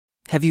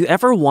Have you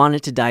ever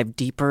wanted to dive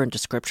deeper into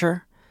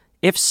Scripture?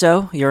 If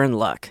so, you're in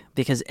luck,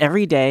 because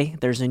every day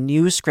there's a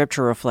new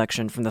Scripture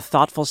reflection from the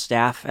thoughtful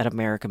staff at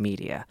America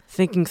Media,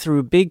 thinking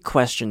through big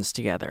questions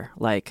together,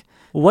 like,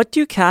 what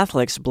do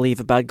Catholics believe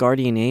about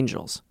guardian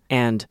angels?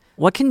 And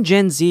what can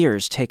Gen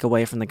Zers take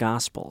away from the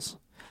Gospels?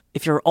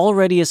 If you're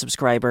already a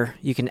subscriber,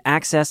 you can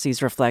access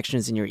these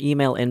reflections in your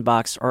email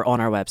inbox or on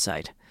our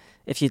website.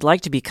 If you'd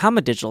like to become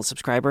a digital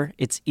subscriber,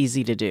 it's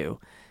easy to do.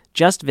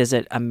 Just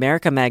visit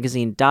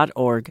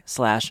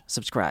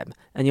americamagazine.org/subscribe,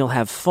 and you'll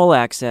have full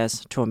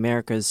access to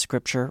America's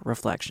Scripture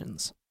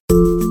reflections.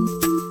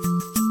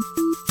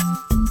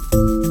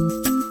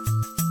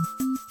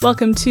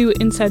 Welcome to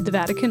Inside the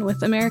Vatican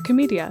with America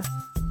Media.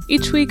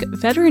 Each week,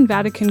 veteran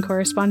Vatican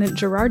correspondent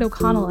Gerard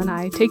O'Connell and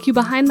I take you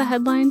behind the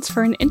headlines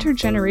for an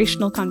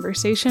intergenerational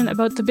conversation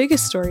about the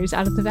biggest stories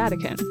out of the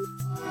Vatican.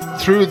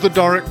 Through the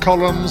Doric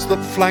columns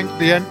that flanked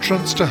the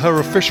entrance to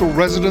her official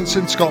residence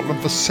in Scotland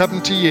for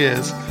 70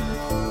 years,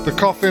 the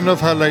coffin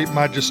of Her late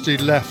Majesty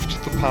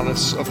left the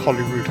Palace of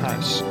Holyrood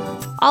House.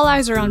 All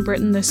eyes are on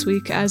Britain this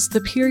week as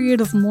the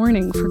period of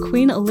mourning for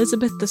Queen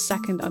Elizabeth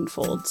II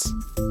unfolds.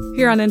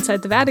 Here on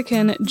Inside the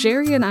Vatican,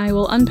 Jerry and I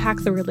will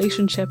unpack the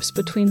relationships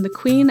between the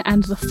Queen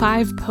and the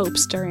 5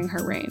 popes during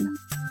her reign.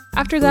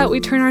 After that, we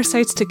turn our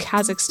sights to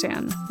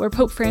Kazakhstan, where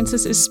Pope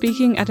Francis is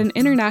speaking at an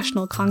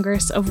international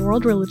congress of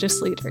world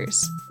religious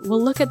leaders.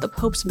 We'll look at the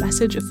Pope's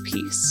message of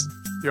peace.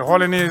 Your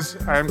Holiness,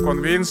 I am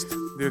convinced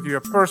that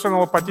your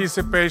personal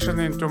participation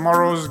in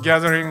tomorrow's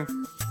gathering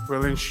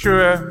will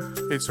ensure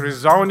its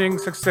resounding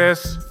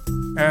success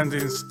and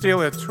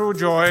instill a true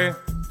joy.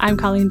 I'm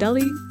Colleen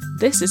Deli.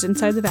 This is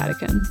Inside the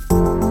Vatican.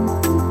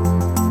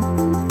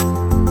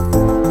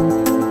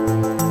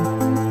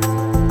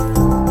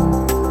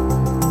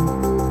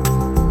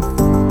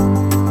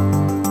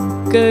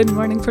 Good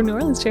morning from New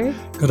Orleans, Jerry.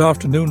 Good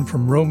afternoon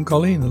from Rome,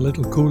 Colleen. A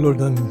little cooler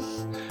than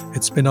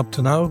it's been up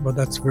to now, but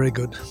that's very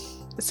good.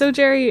 So,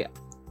 Jerry,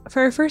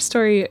 for our first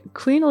story,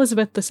 Queen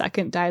Elizabeth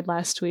II died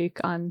last week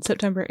on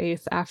September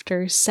 8th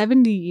after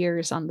 70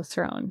 years on the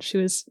throne. She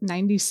was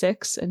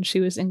 96 and she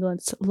was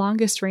England's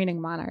longest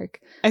reigning monarch.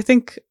 I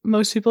think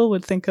most people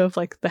would think of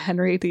like the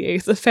Henry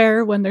VIII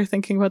affair when they're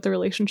thinking about the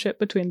relationship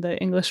between the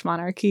English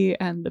monarchy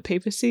and the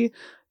papacy.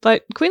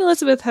 But Queen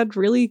Elizabeth had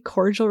really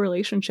cordial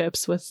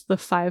relationships with the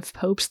 5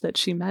 popes that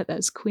she met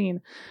as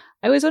queen.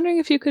 I was wondering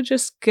if you could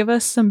just give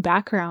us some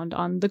background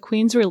on the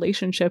Queen's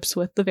relationships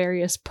with the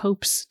various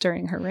popes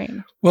during her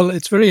reign. Well,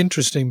 it's very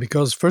interesting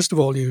because, first of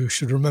all, you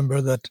should remember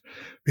that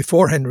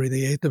before Henry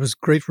VIII, there was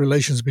great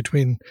relations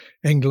between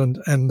England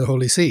and the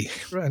Holy See.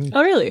 And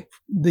oh, really?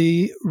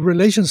 The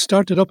relations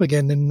started up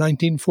again in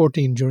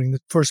 1914 during the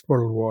First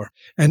World War.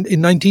 And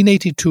in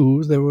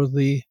 1982, there were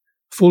the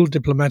full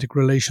diplomatic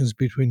relations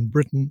between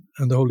Britain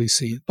and the Holy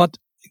See. But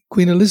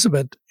Queen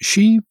Elizabeth,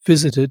 she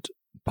visited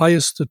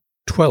Pius XII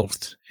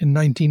in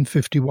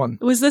 1951.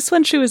 Was this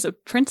when she was a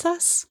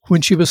princess?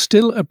 When she was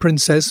still a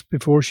princess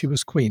before she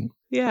was queen.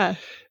 Yeah.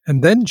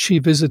 And then she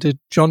visited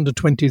John the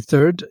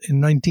 23rd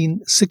in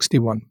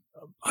 1961.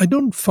 I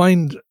don't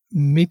find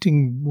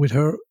meeting with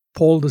her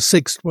Paul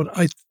VI, but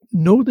I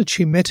know that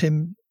she met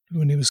him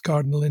when he was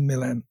cardinal in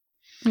Milan.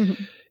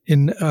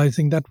 Mm-hmm. I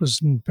think that was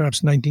in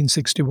perhaps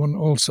 1961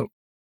 also.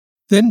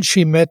 Then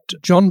she met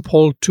John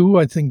Paul II,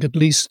 I think at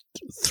least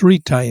 3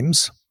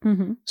 times,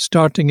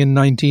 starting in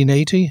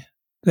 1980.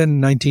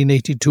 Then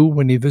 1982,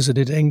 when he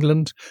visited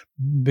England,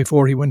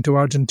 before he went to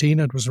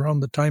Argentina. It was around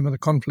the time of the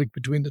conflict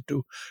between the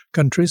 2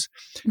 countries.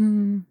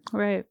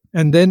 Right.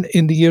 And then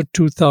in the year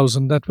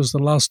 2000, that was the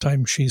last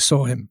time she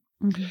saw him.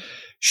 Mm-hmm.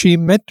 She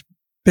met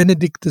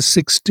Benedict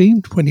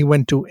XVI when he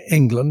went to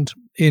England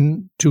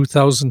in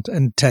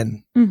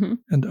 2010. Mm-hmm.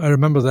 And I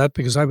remember that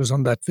because I was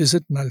on that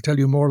visit, and I'll tell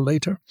you more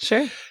later.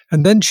 Sure.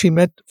 And then she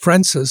met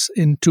Francis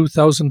in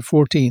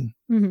 2014,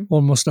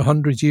 almost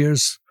 100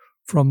 years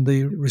from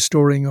the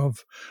restoring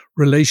of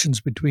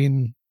relations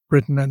between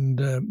Britain and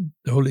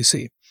the Holy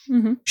See.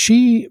 Mm-hmm.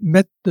 She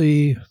met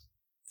the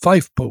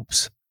 5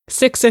 popes.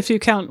 6 if you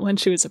count when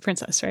she was a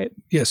princess, right?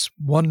 Yes,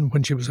 1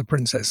 when she was a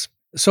princess.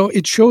 So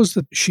it shows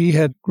that she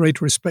had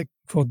great respect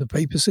for the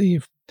papacy,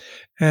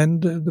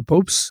 and the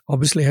popes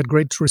obviously had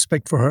great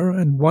respect for her.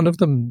 And one of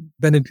them,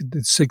 Benedict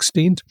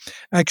XVI,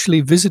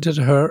 actually visited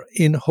her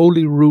in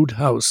Holyrood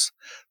House.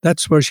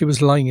 That's where she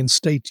was lying in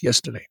state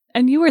yesterday.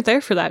 And you were there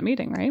for that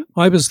meeting, right?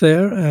 I was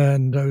there,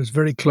 and I was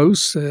very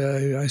close.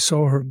 I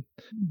saw her.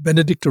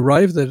 Benedict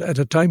arrived at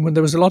a time when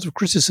there was a lot of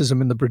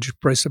criticism in the British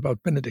press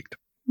about Benedict.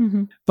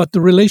 Mm-hmm. But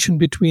the relation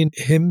between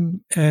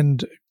him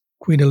and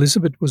Queen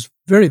Elizabeth was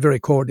very, very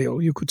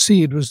cordial. You could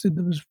see it was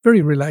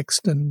very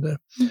relaxed, and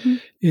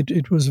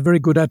it was a very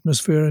good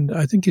atmosphere. And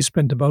I think he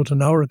spent about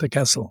an hour at the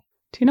castle.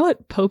 Do you know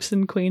what popes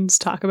and queens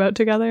talk about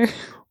together?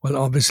 Well,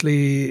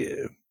 obviously,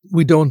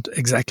 we don't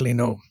exactly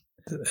know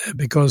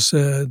because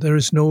there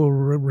is no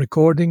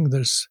recording.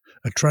 There's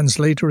a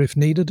translator if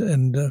needed,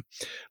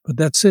 but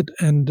that's it.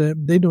 And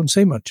they don't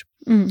say much.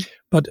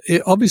 But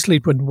obviously,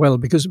 it went well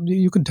because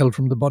you can tell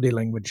from the body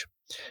language.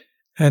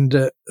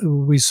 And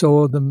we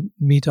saw them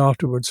meet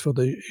afterwards for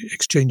the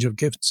exchange of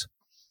gifts.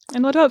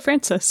 And what about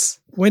Francis?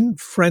 When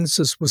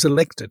Francis was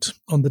elected,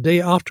 on the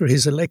day after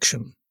his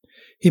election,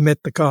 he met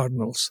the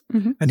cardinals.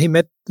 Mm-hmm. And he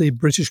met the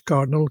British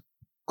Cardinal,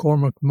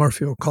 Cormac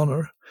Murphy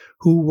O'Connor,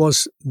 who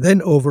was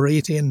then over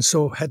 80 and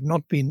so had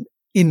not been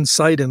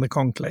inside in the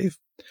conclave,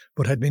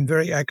 but had been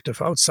very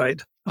active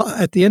outside.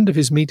 At the end of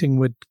his meeting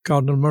with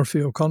Cardinal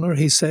Murphy O'Connor,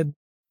 he said,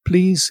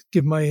 "Please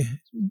give my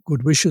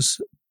good wishes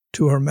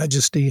to Her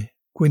Majesty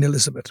Queen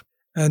Elizabeth."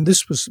 And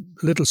this was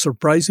a little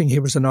surprising. He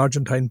was an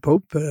Argentine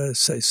Pope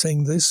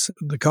saying this.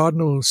 The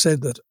Cardinal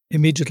said that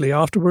immediately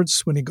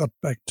afterwards, when he got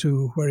back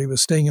to where he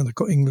was staying in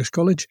the English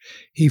College,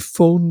 he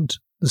phoned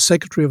the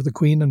Secretary of the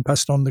Queen and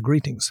passed on the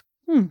greetings.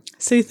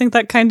 So you think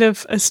that kind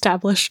of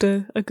established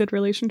a good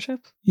relationship?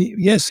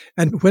 Yes.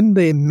 And when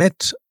they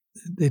met,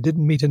 they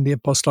didn't meet in the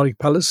Apostolic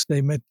Palace.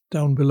 They met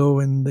down below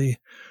in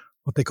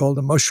what they call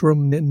the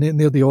mushroom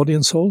near the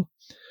audience hall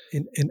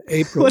in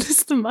April. What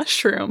is the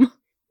mushroom?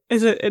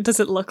 Does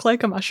it look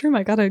like a mushroom?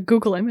 I gotta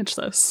Google image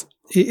this.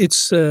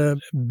 It's a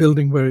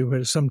building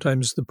where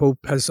sometimes the Pope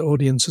has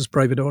audiences,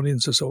 private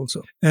audiences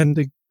also. And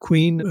the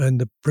Queen and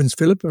the Prince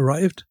Philip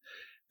arrived,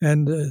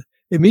 and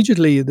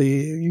immediately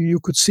you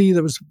could see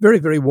there was very,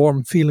 very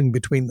warm feeling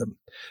between them.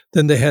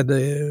 Then they had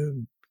a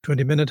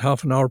 20-minute,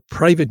 half-an-hour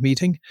private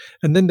meeting,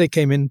 and then they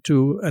came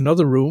into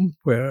another room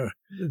where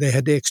they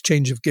had the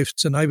exchange of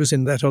gifts, and I was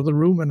in that other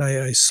room, and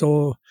I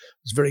saw, it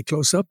was very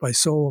close up, I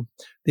saw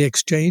the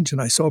exchange,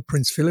 and I saw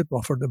Prince Philip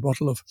offered a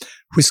bottle of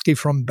whiskey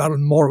from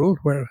Balmoral,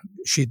 where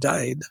she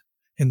died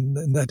in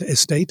that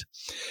estate.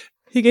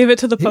 He gave it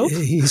to the Pope?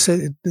 He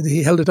said,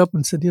 he held it up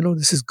and said,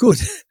 this is good.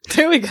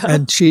 There we go.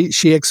 And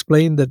she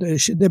explained that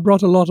they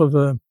brought a lot of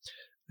the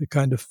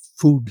kind of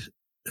food,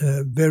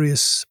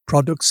 various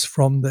products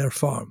from their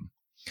farm.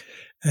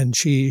 And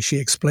she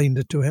explained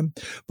it to him.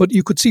 But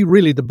you could see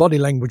really the body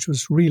language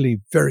was really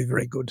very,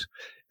 very good.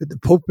 The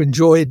Pope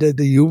enjoyed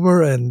the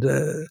humor, and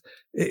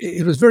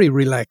it was very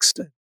relaxed.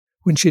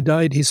 When she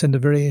died, he sent a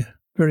very,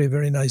 very,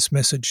 very nice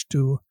message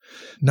to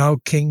now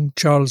King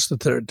Charles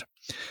III,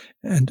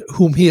 and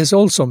whom he has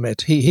also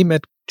met. He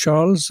met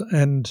Charles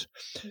and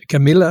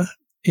Camilla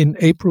in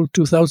April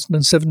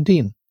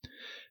 2017.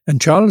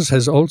 And Charles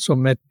has also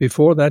met,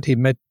 before that, he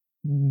met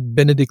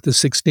Benedict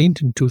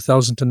XVI in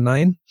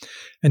 2009,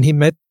 and he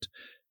met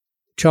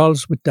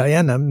Charles with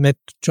Diana, met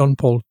John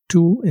Paul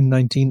II in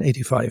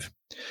 1985.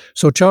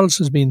 So Charles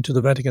has been to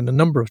the Vatican a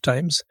number of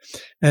times,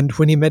 and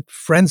when he met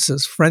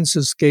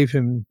Francis gave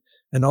him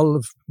an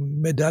olive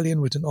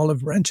medallion with an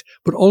olive branch,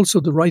 but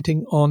also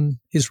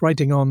his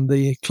writing on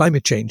the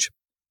climate change.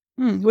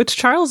 Which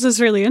Charles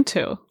is really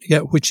into. Yeah,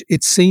 which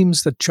it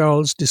seems that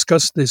Charles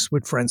discussed this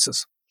with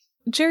Francis.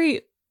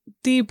 Jerry,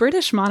 the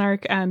British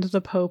monarch and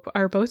the Pope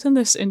are both in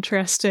this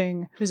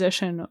interesting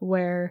position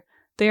where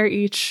they are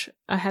each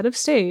a head of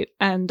state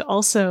and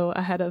also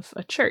a head of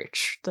a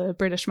church. The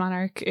British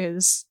monarch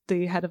is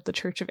the head of the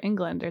Church of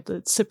England, or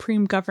the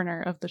supreme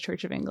governor of the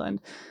Church of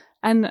England.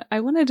 And I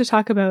wanted to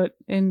talk about,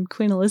 in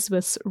Queen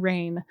Elizabeth's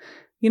reign,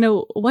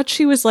 what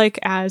she was like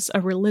as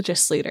a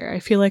religious leader. I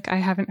feel like I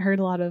haven't heard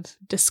a lot of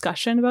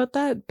discussion about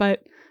that,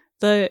 but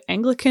the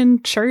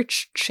Anglican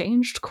Church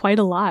changed quite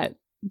a lot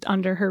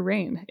under her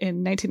reign.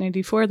 In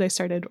 1994, they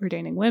started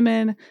ordaining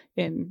women.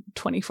 In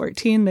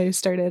 2014, they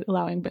started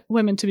allowing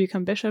women to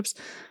become bishops.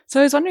 So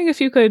I was wondering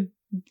if you could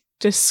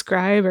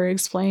describe or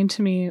explain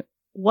to me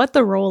what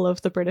the role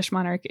of the British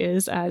monarch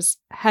is as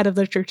head of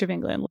the Church of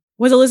England.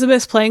 Was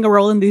Elizabeth playing a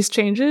role in these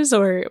changes,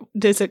 or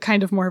is it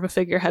kind of more of a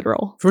figurehead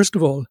role? First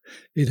of all,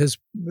 it has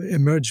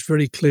emerged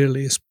very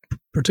clearly,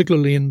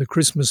 particularly in the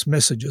Christmas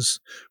messages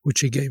which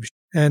she gave.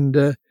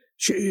 And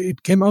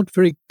it came out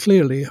very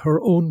clearly,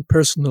 her own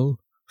personal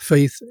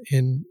faith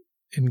in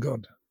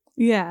God.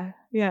 Yeah.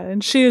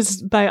 And she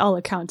is, by all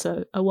accounts,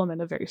 a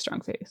woman of very strong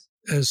faith.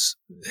 As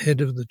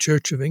head of the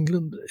Church of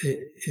England,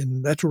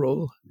 in that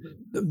role,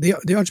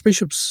 the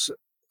archbishops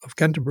of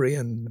Canterbury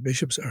and the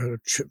bishops are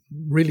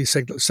really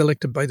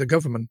selected by the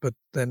government, but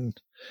then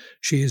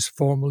she is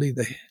formally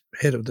the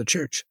head of the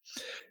church.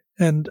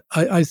 And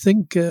I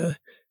think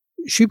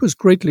she was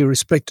greatly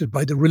respected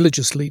by the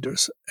religious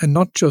leaders, and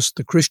not just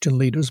the Christian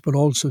leaders, but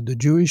also the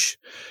Jewish,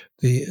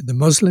 the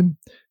Muslim,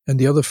 and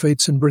the other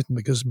faiths in Britain,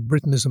 because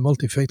Britain is a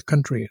multi-faith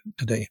country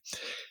today.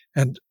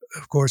 And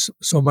of course,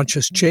 so much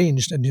has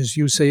changed. And as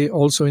you say,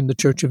 also in the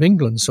Church of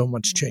England, so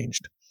much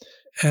changed.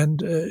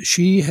 And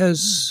she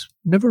has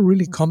never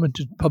really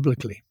commented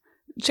publicly.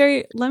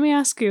 Jerry, let me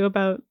ask you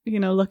about,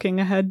 looking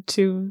ahead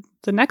to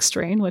the next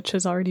reign, which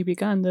has already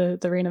begun, the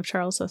reign of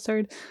Charles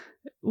III.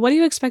 What do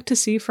you expect to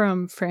see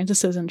from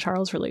Francis's and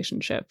Charles'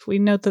 relationship? We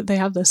note that they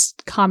have this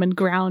common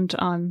ground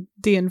on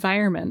the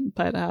environment,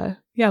 but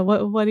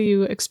what do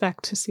you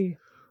expect to see?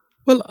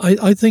 Well,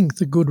 I think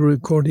the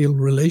good cordial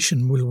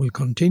relation will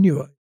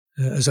continue.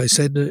 As I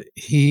said,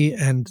 he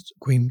and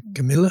Queen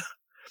Camilla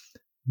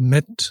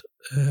met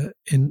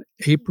in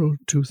April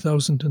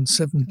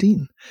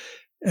 2017.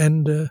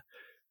 And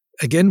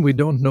again, we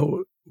don't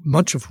know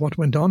much of what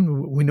went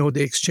on. We know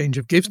the exchange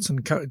of gifts,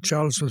 and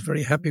Charles was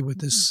very happy with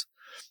this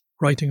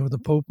writing of the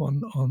Pope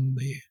on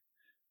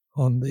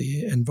on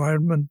the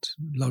environment,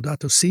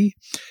 Laudato Si,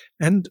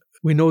 and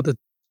we know that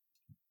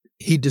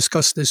he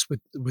discussed this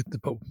with the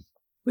Pope.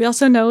 We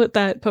also know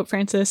that Pope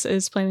Francis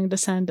is planning to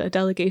send a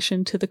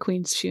delegation to the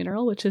Queen's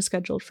funeral, which is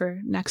scheduled for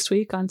next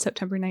week on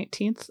September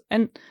 19th.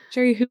 And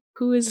Jerry,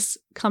 who is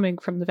coming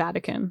from the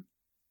Vatican?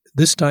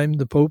 This time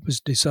the Pope has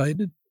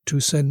decided to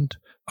send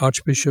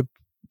Archbishop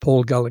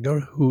Paul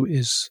Gallagher, who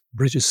is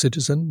British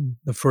citizen,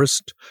 the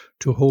first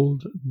to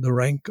hold the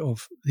rank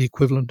of the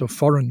equivalent of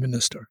foreign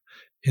minister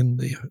in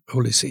the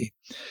Holy See.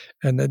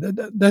 And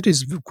that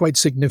is quite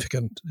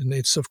significant. And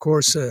it's, of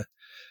course, a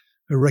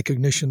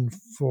recognition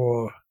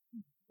for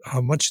how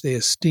much they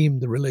esteem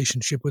the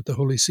relationship with the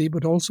Holy See,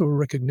 but also a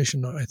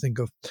recognition, I think,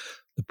 of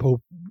the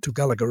Pope to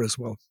Gallagher as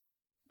well.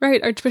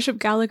 Right. Archbishop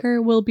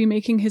Gallagher will be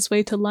making his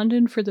way to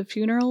London for the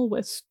funeral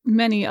with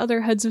many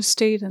other heads of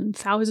state and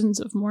thousands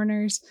of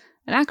mourners.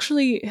 And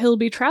actually, he'll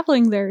be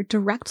traveling there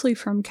directly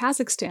from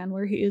Kazakhstan,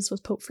 where he is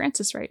with Pope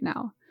Francis right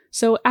now.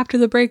 So after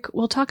the break,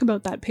 we'll talk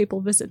about that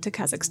papal visit to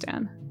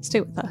Kazakhstan.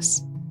 Stay with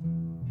us.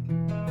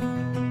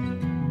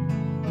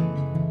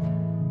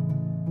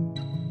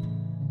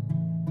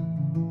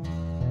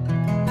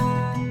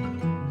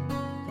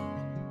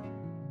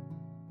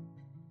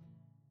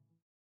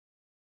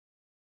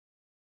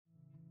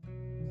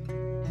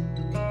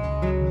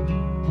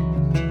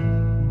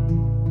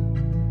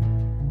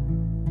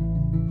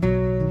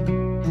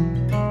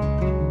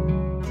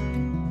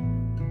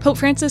 Pope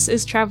Francis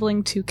is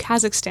traveling to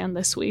Kazakhstan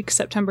this week,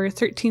 September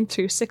 13th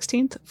through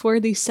 16th, for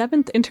the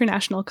 7th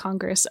International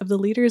Congress of the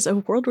Leaders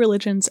of World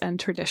Religions and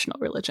Traditional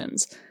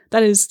Religions.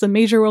 That is, the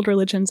major world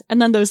religions,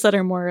 and then those that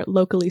are more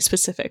locally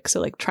specific,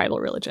 so like tribal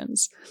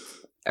religions.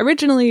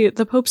 Originally,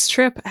 the Pope's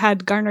trip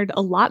had garnered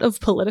a lot of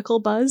political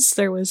buzz.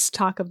 There was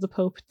talk of the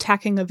Pope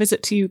tacking a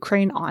visit to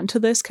Ukraine onto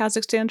this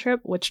Kazakhstan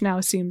trip, which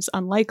now seems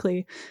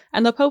unlikely.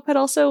 And the Pope had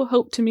also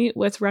hoped to meet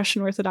with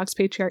Russian Orthodox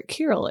Patriarch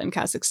Kirill in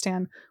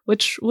Kazakhstan,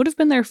 which would have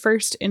been their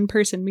first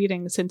in-person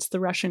meeting since the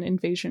Russian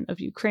invasion of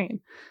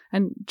Ukraine.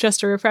 And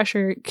just a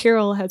refresher,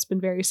 Kirill has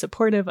been very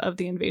supportive of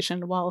the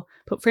invasion, while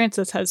Pope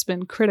Francis has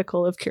been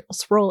critical of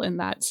Kirill's role in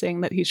that,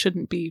 saying that he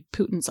shouldn't be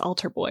Putin's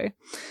altar boy.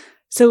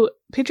 So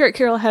Patriarch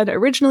Kirill had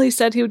originally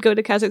said he would go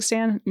to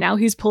Kazakhstan. Now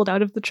he's pulled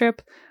out of the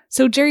trip.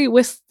 So Jerry,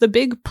 with the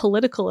big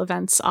political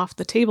events off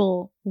the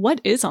table,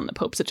 what is on the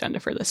Pope's agenda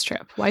for this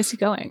trip? Why is he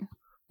going?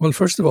 Well,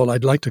 first of all,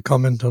 I'd like to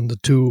comment on the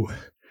two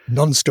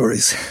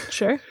non-stories.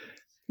 Sure.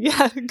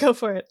 Yeah, go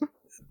for it.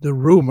 The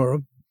rumor,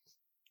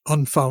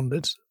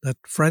 unfounded, that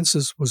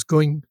Francis was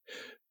going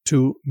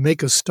to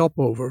make a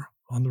stopover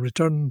on the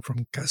return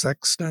from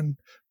Kazakhstan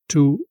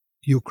to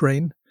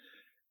Ukraine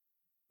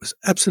was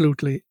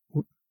absolutely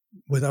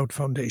without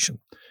foundation.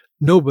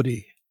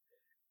 Nobody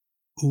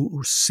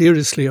who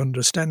seriously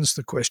understands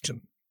the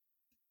question,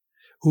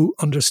 who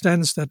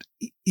understands that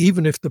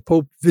even if the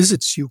Pope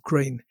visits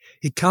Ukraine,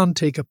 he can't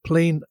take a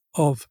plane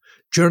of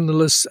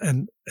journalists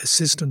and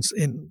assistants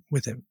in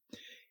with him.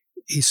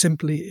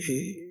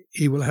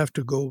 He will have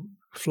to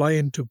fly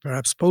into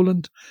perhaps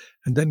Poland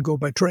and then go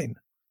by train.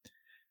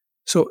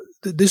 So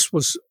this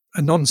was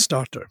a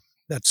non-starter,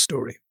 that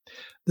story.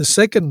 The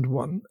second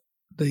one,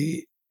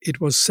 it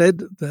was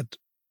said that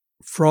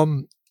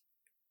from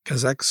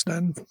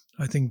Kazakhstan,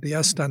 I think the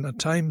Astana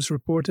Times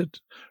reported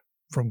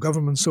from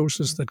government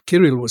sources that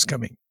Kirill was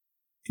coming.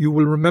 You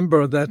will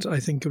remember that I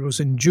think it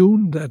was in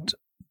June that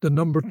the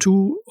number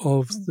 2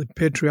 of the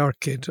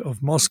Patriarchate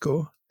of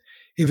Moscow,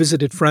 he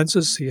visited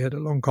Francis. He had a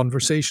long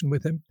conversation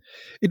with him.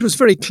 It was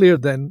very clear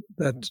then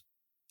that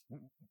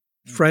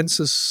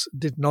Francis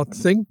did not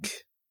think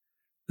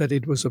that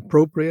it was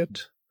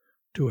appropriate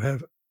to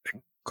have a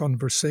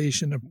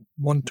conversation, a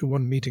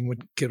one-to-one meeting with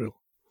Kirill.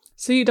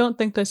 So you don't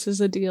think this is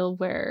a deal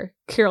where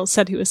Kirill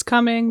said he was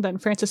coming, then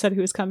Francis said he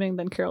was coming,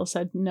 then Kirill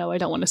said, no, I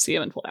don't want to see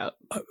him, and pulled out?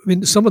 I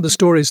mean, some of the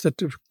stories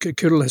that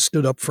Kirill has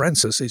stood up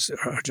Francis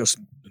are just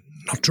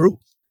not true.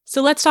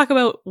 So let's talk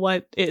about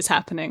what is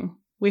happening.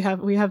 We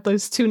have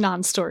those two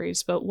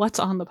non-stories, but what's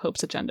on the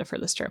Pope's agenda for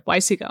this trip? Why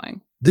is he going?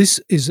 This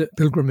is a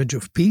pilgrimage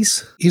of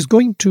peace. He's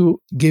going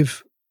to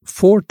give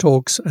 4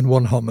 talks and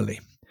 1 homily.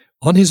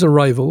 On his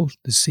arrival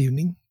this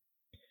evening,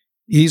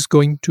 he's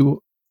going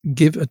to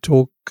give a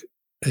talk,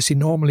 as he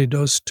normally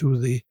does, to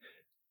the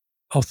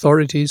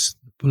authorities,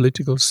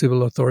 political,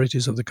 civil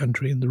authorities of the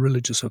country and the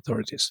religious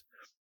authorities.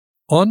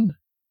 On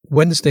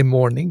Wednesday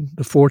morning,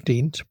 the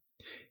 14th,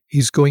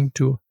 he's going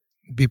to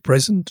be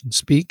present and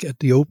speak at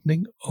the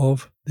opening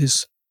of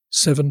this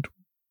 7th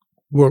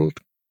World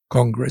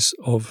Congress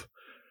of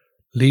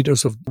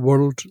Leaders of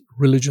World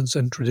Religions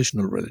and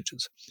Traditional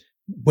Religions.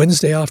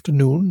 Wednesday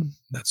afternoon,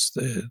 that's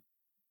the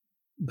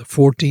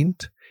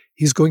 14th,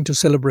 he's going to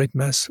celebrate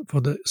Mass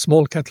for the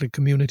small Catholic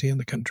community in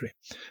the country.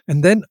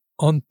 And then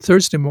on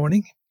Thursday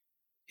morning,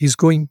 he's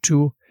going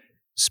to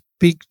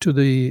speak to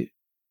the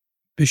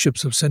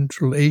bishops of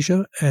Central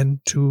Asia and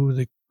to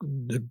the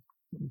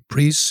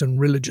priests and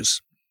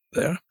religious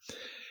there.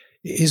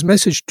 His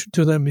message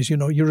to them is,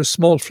 you're a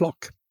small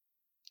flock.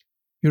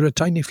 You're a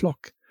tiny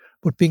flock.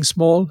 But being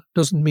small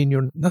doesn't mean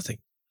you're nothing.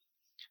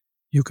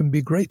 You can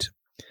be great.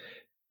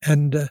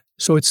 And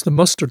so it's the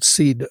mustard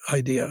seed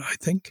idea, I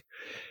think.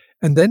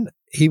 And then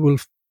he will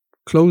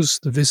close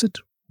the visit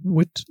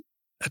with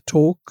a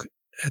talk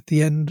at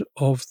the end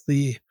of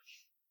the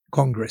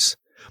Congress.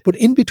 But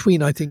in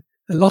between, I think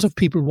a lot of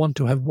people want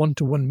to have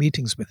one-to-one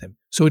meetings with him.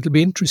 So it'll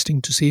be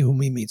interesting to see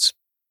whom he meets.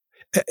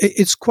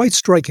 It's quite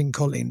striking,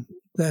 Colleen,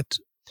 that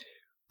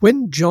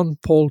when John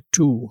Paul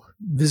II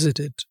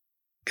visited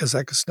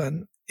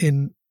Kazakhstan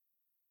in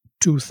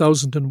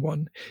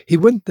 2001, he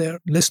went there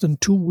less than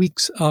 2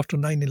 weeks after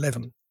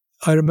 9/11.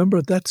 I remember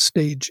at that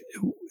stage,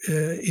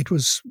 it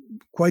was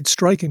quite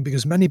striking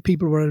because many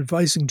people were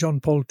advising John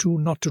Paul II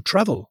not to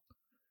travel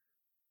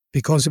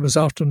because it was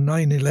after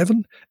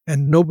 9/11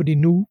 and nobody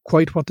knew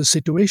quite what the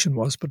situation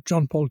was. But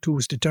John Paul II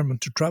was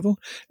determined to travel.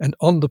 And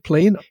on the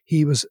plane,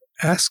 he was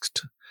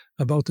asked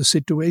about the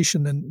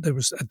situation. And there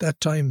was, at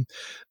that time,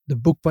 the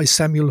book by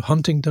Samuel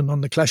Huntington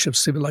on the Clash of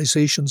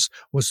Civilizations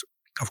was,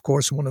 of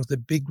course, one of the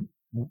big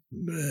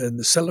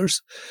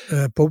sellers.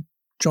 Pope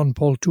John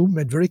Paul II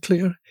made very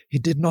clear he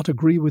did not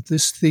agree with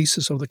this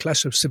thesis of the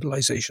Clash of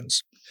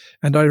Civilizations.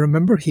 And I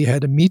remember he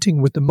had a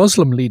meeting with the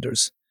Muslim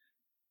leaders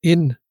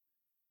in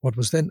what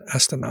was then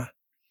Astana.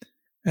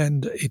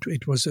 And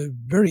it was a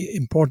very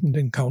important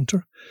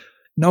encounter.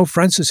 Now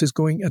Francis is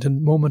going at a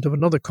moment of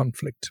another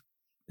conflict,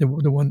 the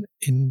one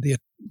in the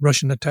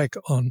Russian attack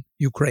on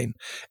Ukraine.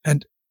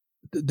 And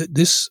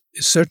this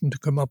is certain to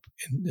come up,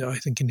 I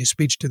think, in his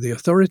speech to the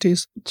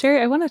authorities.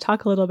 Jerry, I want to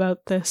talk a little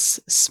about this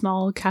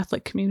small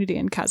Catholic community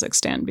in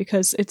Kazakhstan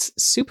because it's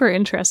super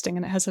interesting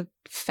and it has a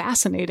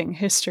fascinating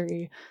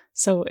history.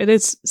 So it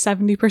is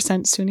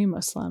 70% Sunni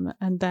Muslim,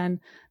 and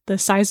then the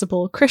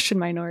sizable Christian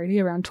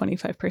minority, around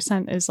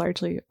 25%, is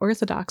largely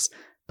Orthodox.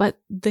 But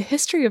the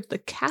history of the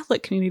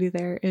Catholic community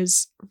there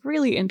is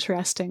really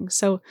interesting.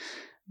 So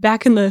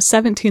back in the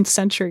 17th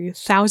century,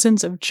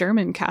 thousands of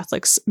German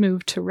Catholics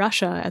moved to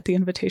Russia at the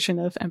invitation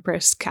of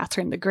Empress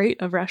Catherine the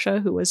Great of Russia,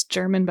 who was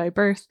German by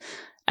birth.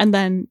 And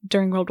then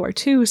during World War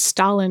II,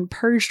 Stalin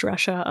purged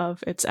Russia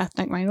of its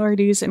ethnic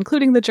minorities,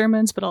 including the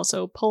Germans, but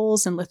also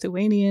Poles and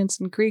Lithuanians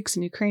and Greeks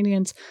and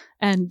Ukrainians,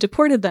 and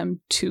deported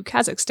them to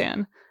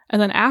Kazakhstan.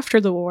 And then after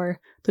the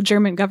war, the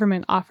German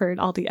government offered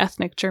all the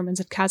ethnic Germans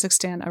in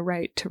Kazakhstan a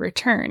right to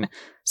return.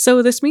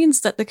 So this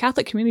means that the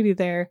Catholic community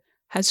there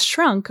has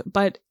shrunk,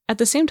 but at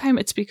the same time,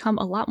 it's become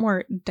a lot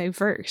more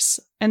diverse.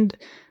 And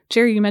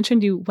Jerry, you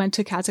mentioned you went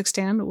to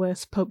Kazakhstan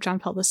with Pope John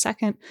Paul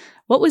II.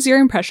 What was your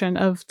impression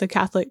of the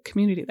Catholic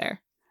community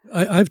there?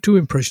 I have two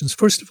impressions.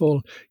 First of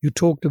all, you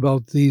talked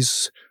about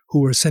these who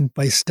were sent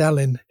by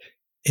Stalin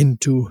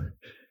into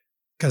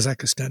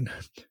Kazakhstan.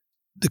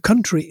 The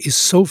country is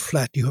so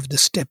flat. You have the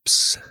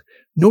steppes,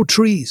 no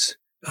trees.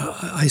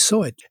 I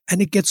saw it.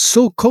 And it gets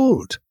so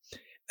cold.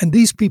 And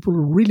these people,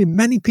 really,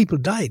 many people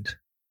died.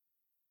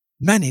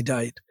 Many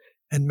died.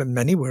 And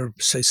many were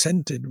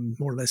sent,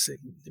 more or less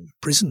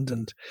imprisoned,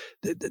 and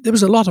there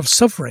was a lot of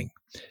suffering.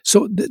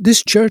 So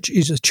this church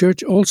is a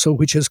church also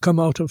which has come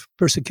out of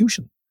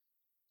persecution,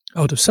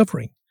 out of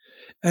suffering.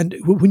 And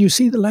when you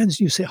see the lands,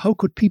 you say, how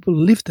could people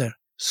live there?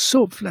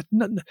 So flat,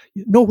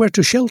 nowhere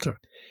to shelter.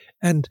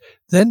 And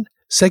then,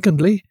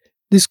 secondly,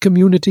 this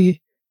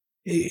community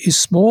is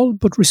small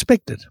but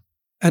respected.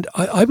 And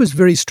I was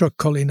very struck,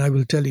 Colleen, I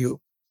will tell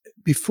you,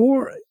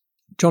 before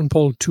John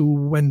Paul II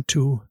went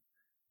to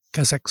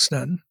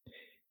Kazakhstan,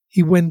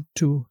 he went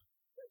to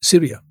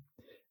Syria.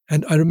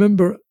 And I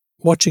remember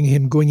watching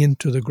him going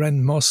into the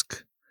Grand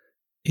Mosque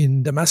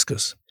in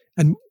Damascus.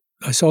 And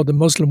I saw the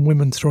Muslim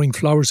women throwing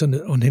flowers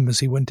on him as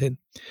he went in.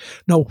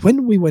 Now,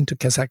 when we went to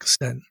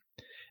Kazakhstan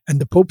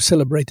and the Pope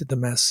celebrated the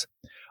Mass,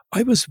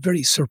 I was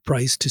very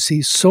surprised to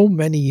see so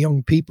many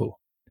young people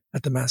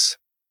at the Mass.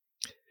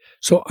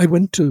 So I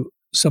went to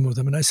some of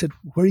them and I said,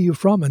 where are you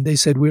from? And they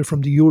said, we're from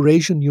the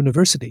Eurasian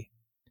University.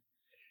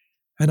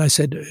 And I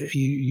said,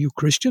 you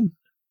Christian?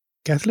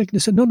 Catholic? They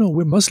said, no,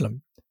 we're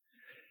Muslim.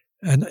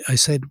 And I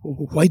said,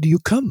 why do you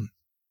come?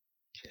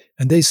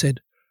 And they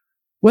said,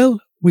 well,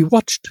 we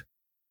watched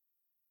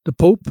the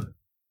Pope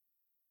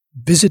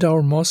visit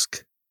our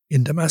mosque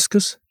in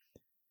Damascus,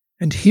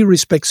 and he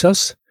respects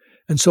us,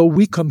 and so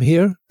we come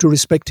here to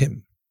respect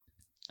him.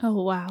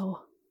 Oh, wow.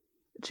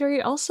 Jerry,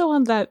 also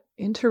on that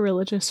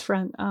interreligious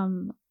front,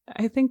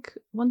 I think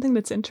one thing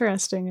that's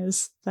interesting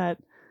is that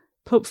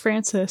Pope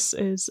Francis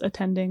is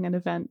attending an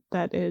event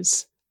that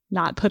is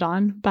not put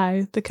on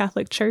by the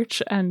Catholic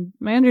Church. And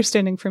my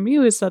understanding from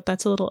you is that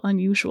that's a little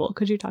unusual.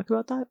 Could you talk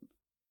about that?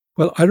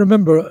 Well, I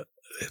remember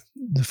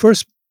the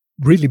first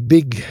really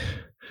big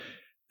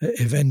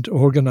event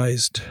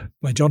organized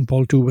by John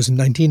Paul II was in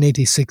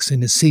 1986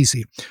 in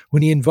Assisi,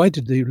 when he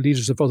invited the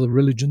leaders of other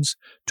religions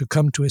to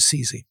come to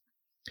Assisi.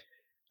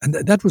 And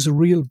that was a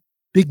real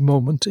big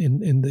moment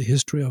in the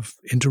history of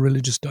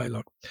interreligious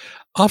dialogue.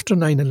 After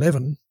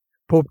 9/11,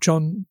 Pope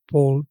John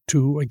Paul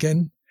II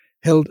again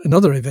held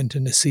another event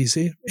in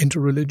Assisi,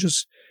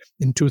 interreligious,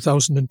 in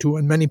 2002,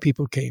 and many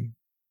people came.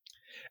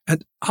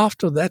 And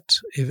after that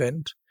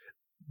event,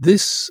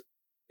 this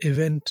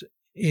event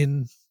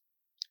in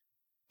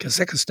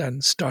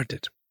Kazakhstan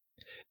started.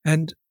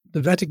 And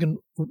the Vatican,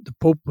 the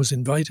Pope was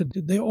invited,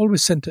 they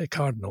always sent a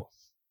cardinal.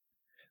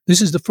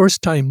 This is the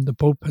first time the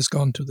Pope has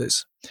gone to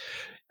this.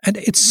 And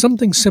it's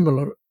something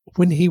similar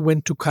when he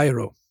went to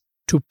Cairo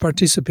to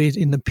participate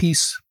in the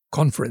peace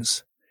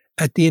conference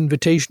at the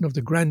invitation of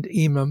the Grand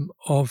Imam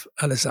of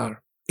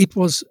Al-Azhar. It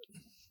was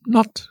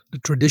not the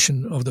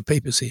tradition of the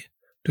papacy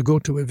to go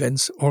to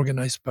events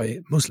organized by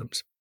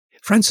Muslims.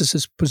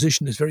 Francis's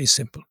position is very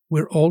simple.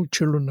 We're all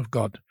children of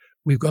God.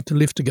 We've got to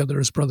live together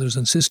as brothers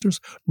and sisters.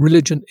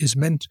 Religion is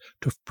meant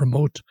to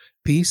promote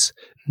peace,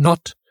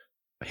 not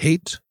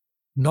hate,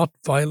 not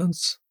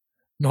violence,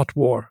 not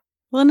war.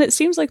 Well, and it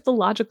seems like the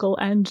logical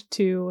end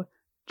to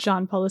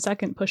John Paul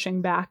II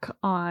pushing back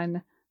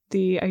on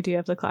the idea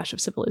of the clash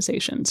of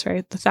civilizations,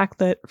 right? The fact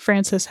that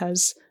Francis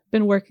has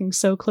been working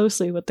so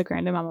closely with the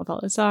Grand Imam of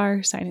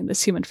Al-Azhar, signing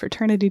this human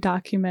fraternity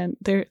document.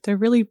 They're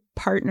really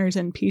partners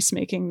in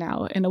peacemaking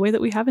now in a way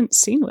that we haven't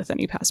seen with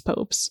any past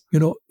popes. You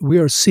know, we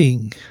are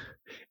seeing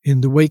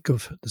in the wake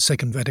of the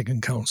Second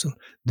Vatican Council,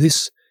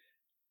 this,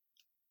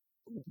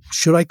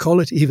 should I call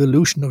it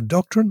evolution of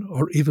doctrine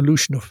or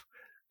evolution of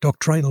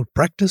doctrinal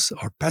practice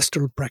or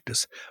pastoral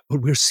practice?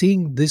 But we're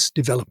seeing this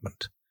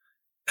development.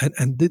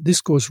 And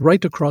this goes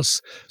right across,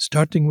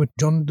 starting with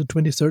John the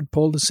 23rd,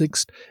 Paul the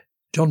 6th,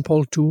 John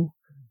Paul II,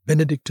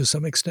 Benedict to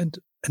some extent,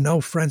 and now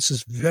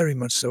Francis very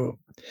much so.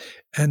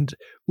 And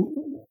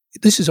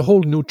this is a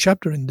whole new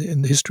chapter in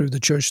the history of the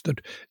Church that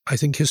I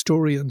think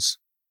historians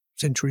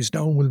centuries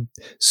down will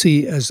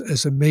see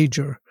as a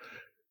major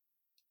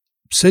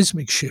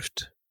seismic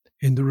shift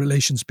in the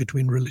relations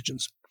between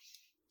religions.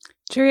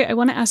 Jerry, I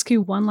want to ask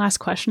you one last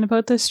question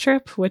about this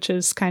trip, which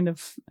is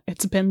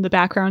it's been the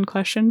background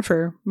question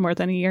for more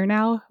than a year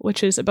now,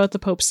 which is about the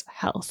Pope's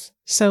health.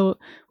 So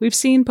we've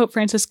seen Pope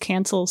Francis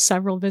cancel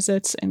several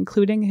visits,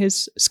 including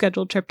his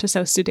scheduled trip to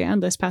South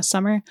Sudan this past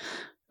summer.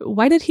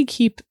 Why did he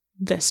keep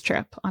this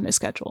trip on his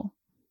schedule?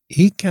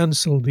 He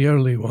canceled the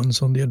early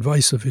ones on the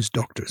advice of his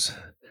doctors,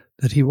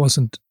 that he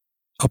wasn't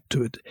up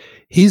to it.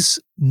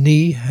 His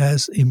knee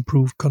has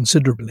improved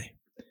considerably.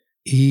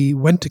 He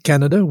went to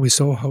Canada. We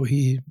saw how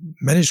he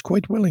managed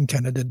quite well in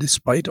Canada,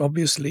 despite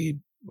obviously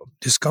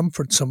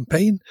discomfort, some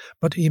pain,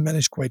 but he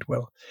managed quite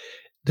well.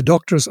 The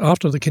doctors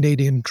after the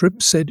Canadian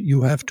trip said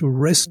you have to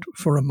rest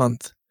for a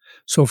month.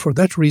 So for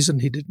that reason,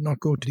 he did not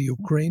go to the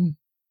Ukraine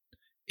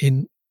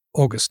in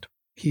August.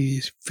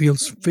 He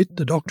feels fit.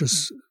 The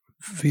doctors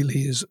feel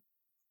he is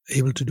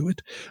able to do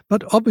it.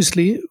 But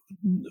obviously,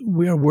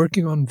 we are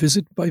working on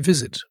visit by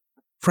visit.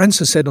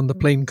 Francis said on the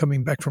plane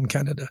coming back from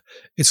Canada,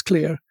 it's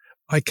clear,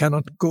 I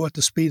cannot go at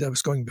the speed I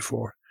was going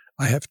before.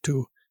 I have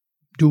to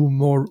do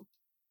more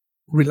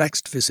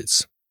relaxed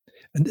visits.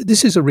 And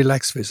this is a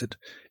relaxed visit.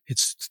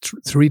 It's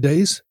 3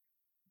 days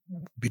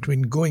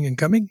between going and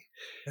coming,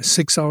 a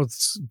 6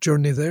 hours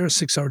journey there,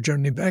 6 hour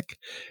journey back.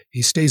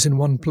 He stays in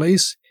one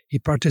place. He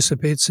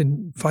participates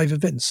in 5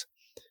 events.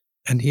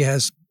 And he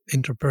has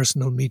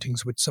interpersonal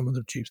meetings with some of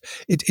the chiefs.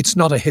 It's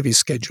not a heavy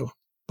schedule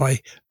by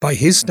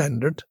his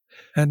standard.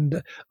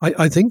 And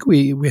I think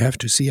we have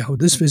to see how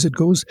this visit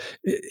goes.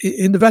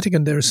 In the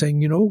Vatican, they're saying,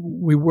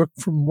 we work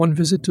from one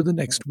visit to the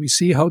next. We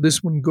see how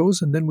this one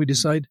goes, and then we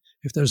decide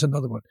if there's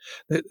another one.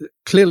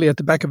 Clearly, at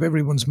the back of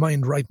everyone's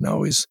mind right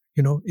now is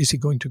he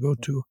going to go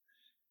to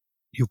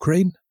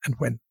Ukraine and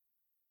when?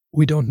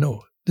 We don't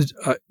know.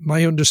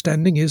 My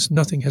understanding is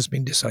nothing has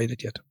been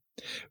decided yet.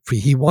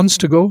 He wants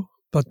to go,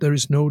 but there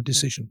is no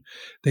decision.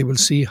 They will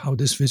see how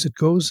this visit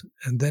goes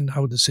and then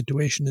how the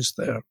situation is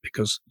there,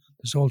 because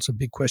there's also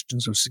big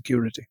questions of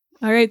security.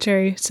 All right,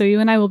 Jerry. So you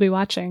and I will be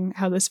watching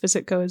how this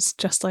visit goes,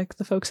 just like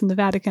the folks in the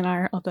Vatican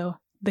are, although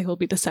they will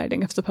be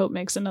deciding if the Pope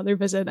makes another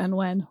visit and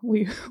when.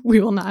 We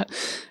will not.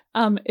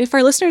 If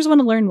our listeners want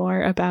to learn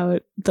more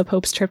about the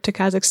Pope's trip to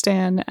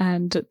Kazakhstan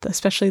and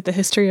especially the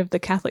history of the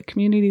Catholic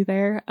community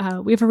there,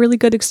 we have a really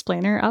good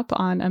explainer up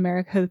on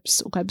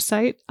America's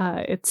website.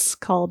 It's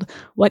called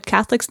What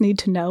Catholics Need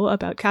to Know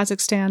About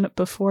Kazakhstan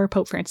Before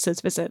Pope Francis'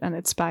 Visit, and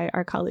it's by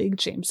our colleague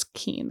James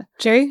Keene.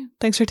 Jerry,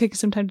 thanks for taking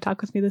some time to talk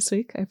with me this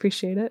week. I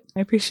appreciate it. I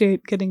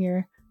appreciate getting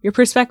your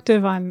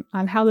perspective on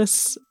how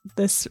this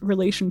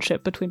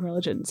relationship between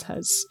religions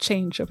has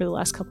changed over the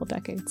last couple of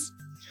decades.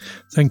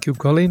 Thank you,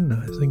 Colleen.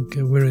 I think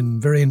we're in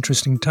very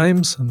interesting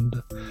times, and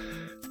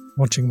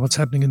watching what's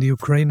happening in the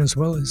Ukraine as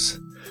well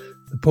is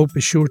the Pope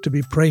is sure to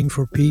be praying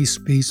for peace,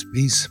 peace,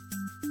 peace.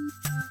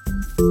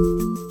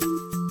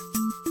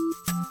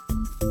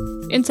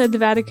 Inside the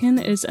Vatican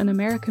is an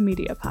America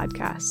Media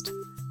podcast.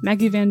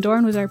 Maggie Van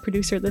Dorn was our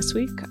producer this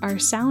week. Our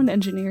sound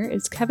engineer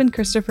is Kevin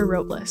Christopher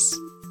Robles.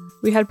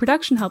 We had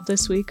production help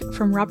this week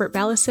from Robert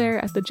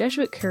Balaser at the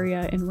Jesuit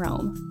Curia in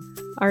Rome.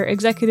 Our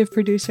executive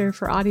producer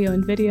for audio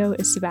and video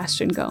is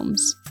Sebastian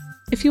Gomes.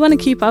 If you want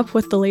to keep up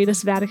with the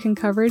latest Vatican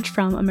coverage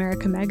from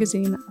America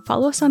Magazine,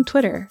 follow us on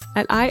Twitter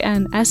at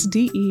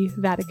INSDE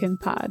Vatican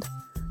Pod.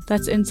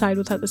 That's inside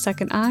without the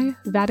second I,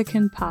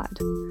 Vatican Pod.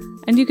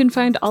 And you can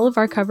find all of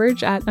our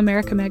coverage at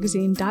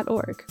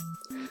americamagazine.org.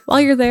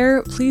 While you're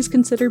there, please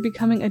consider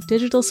becoming a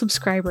digital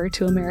subscriber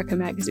to America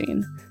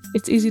Magazine.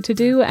 It's easy to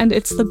do, and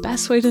it's the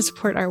best way to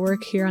support our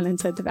work here on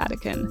Inside the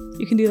Vatican.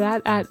 You can do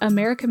that at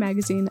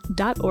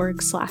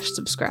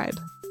americamagazine.org/subscribe.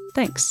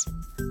 Thanks.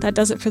 That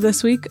does it for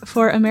this week.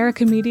 For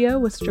America Media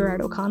with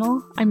Gerard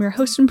O'Connell, I'm your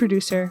host and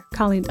producer,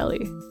 Colleen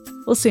Deli.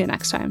 We'll see you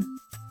next time.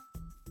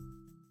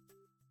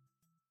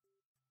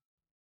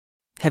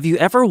 Have you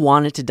ever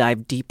wanted to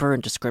dive deeper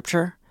into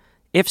Scripture?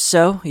 If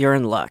so, you're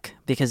in luck,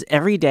 because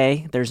every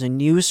day there's a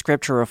new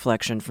Scripture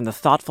reflection from the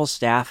thoughtful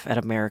staff at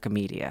America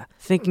Media,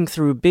 thinking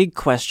through big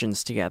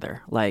questions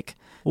together, like,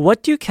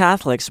 what do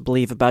Catholics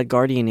believe about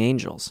guardian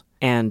angels?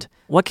 And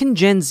what can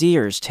Gen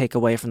Zers take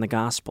away from the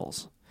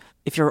Gospels?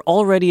 If you're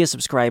already a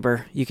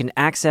subscriber, you can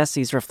access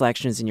these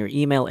reflections in your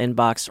email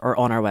inbox or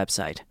on our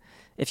website.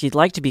 If you'd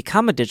like to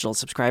become a digital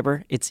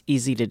subscriber, it's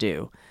easy to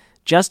do.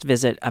 Just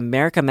visit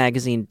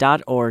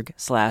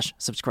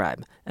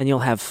americamagazine.org/subscribe, and you'll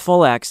have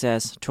full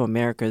access to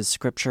America's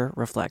Scripture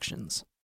reflections.